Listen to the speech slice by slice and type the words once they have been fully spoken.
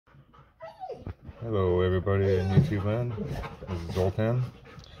Hello everybody in YouTube land, this is Zoltan.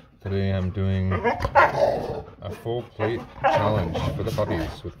 Today I'm doing a full plate challenge for the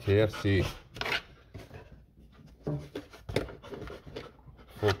puppies with KFC.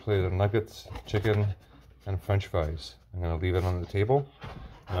 Full plate of nuggets, chicken, and french fries. I'm going to leave it on the table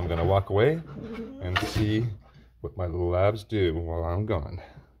and I'm going to walk away and see what my little labs do while I'm gone.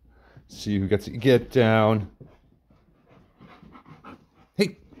 See who gets it. Get down.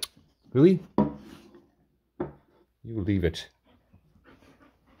 Hey, Louie. You leave it.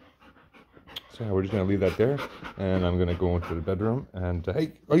 So we're just going to leave that there, and I'm going to go into the bedroom, and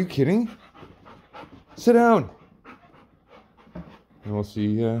hey, are you kidding? Sit down! And we'll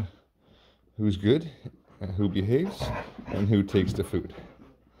see who's good, who behaves, and who takes the food.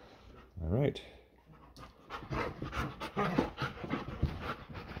 All right. There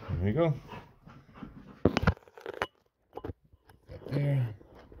you go. There.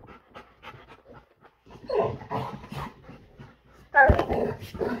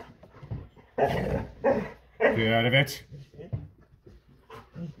 Get out of it.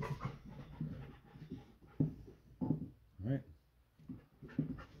 All right.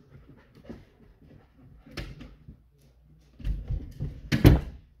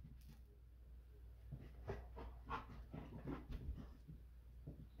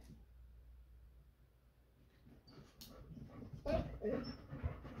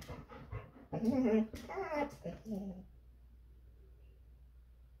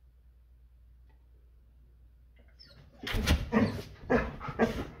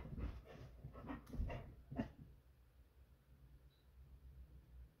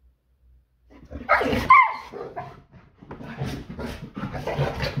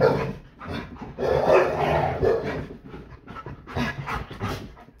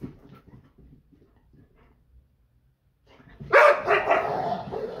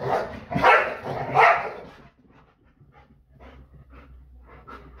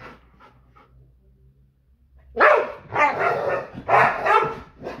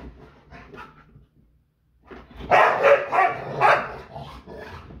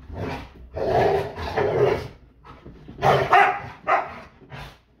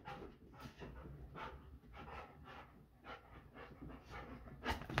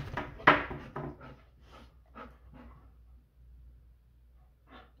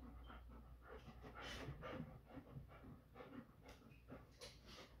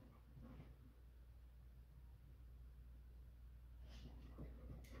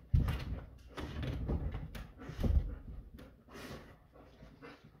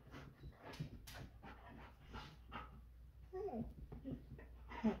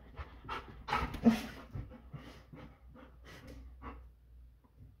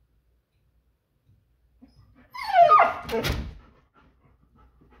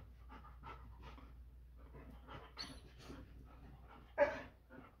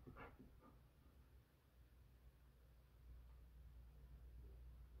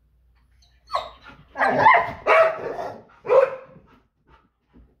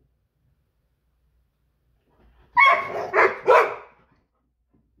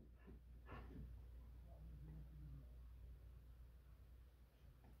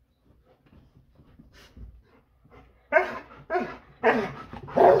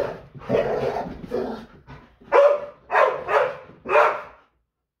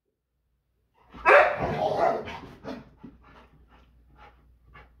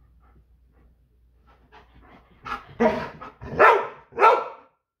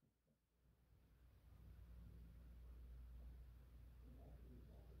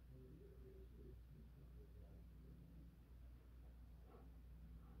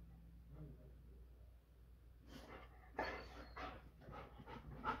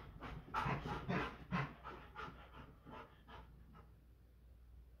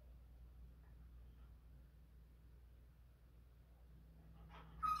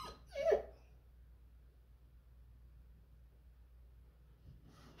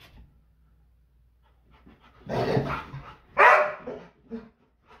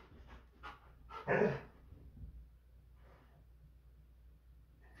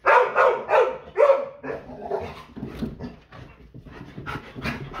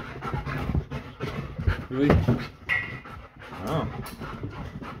 Really? Oh.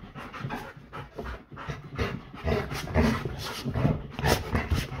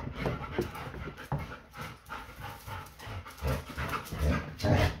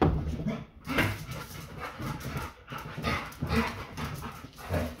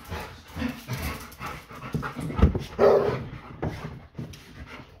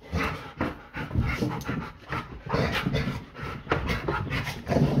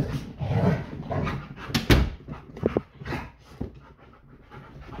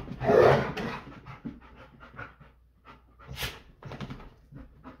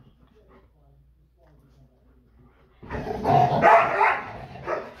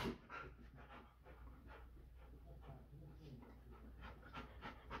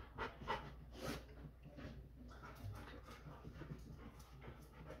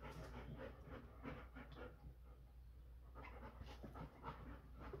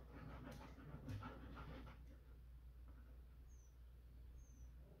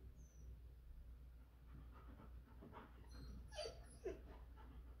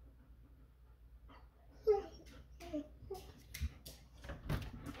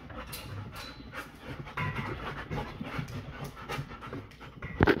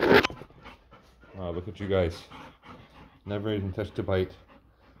 look at you guys. Never even touched a bite.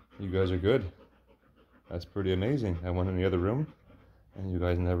 You guys are good. That's pretty amazing. I went in the other room and you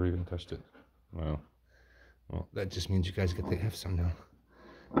guys never even touched it. Wow. Well, that just means you guys get to have some now.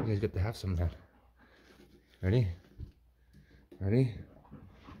 You guys get to have some now. Ready? Ready?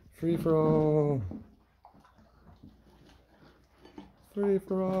 Free for all. Free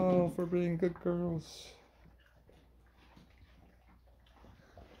for all for being good girls.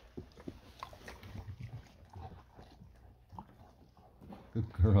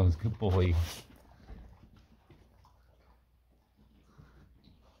 Good girls, good boy.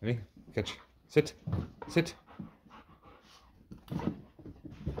 Ready? Catch. Sit. Sit.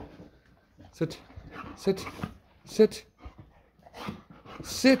 Sit. Sit. Sit.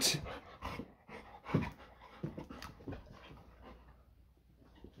 Sit.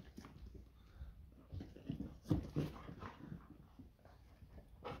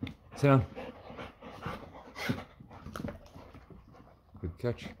 Sit down. Good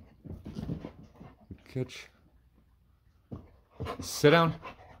catch. Good catch. Sit down.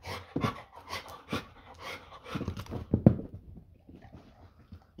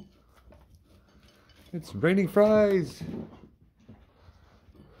 It's raining fries.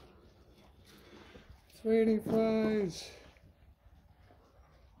 It's raining fries.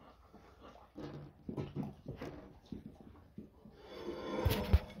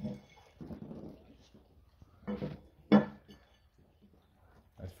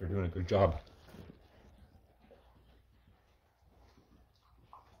 That's for doing a good job.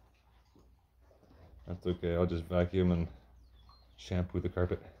 That's okay, I'll just vacuum and shampoo the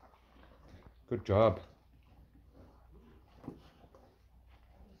carpet. Good job.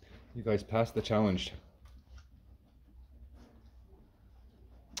 You guys passed the challenge.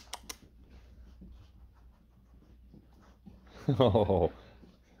 Oh,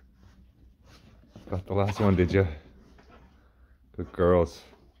 got the last one, did you? Good girls.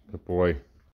 Good boy.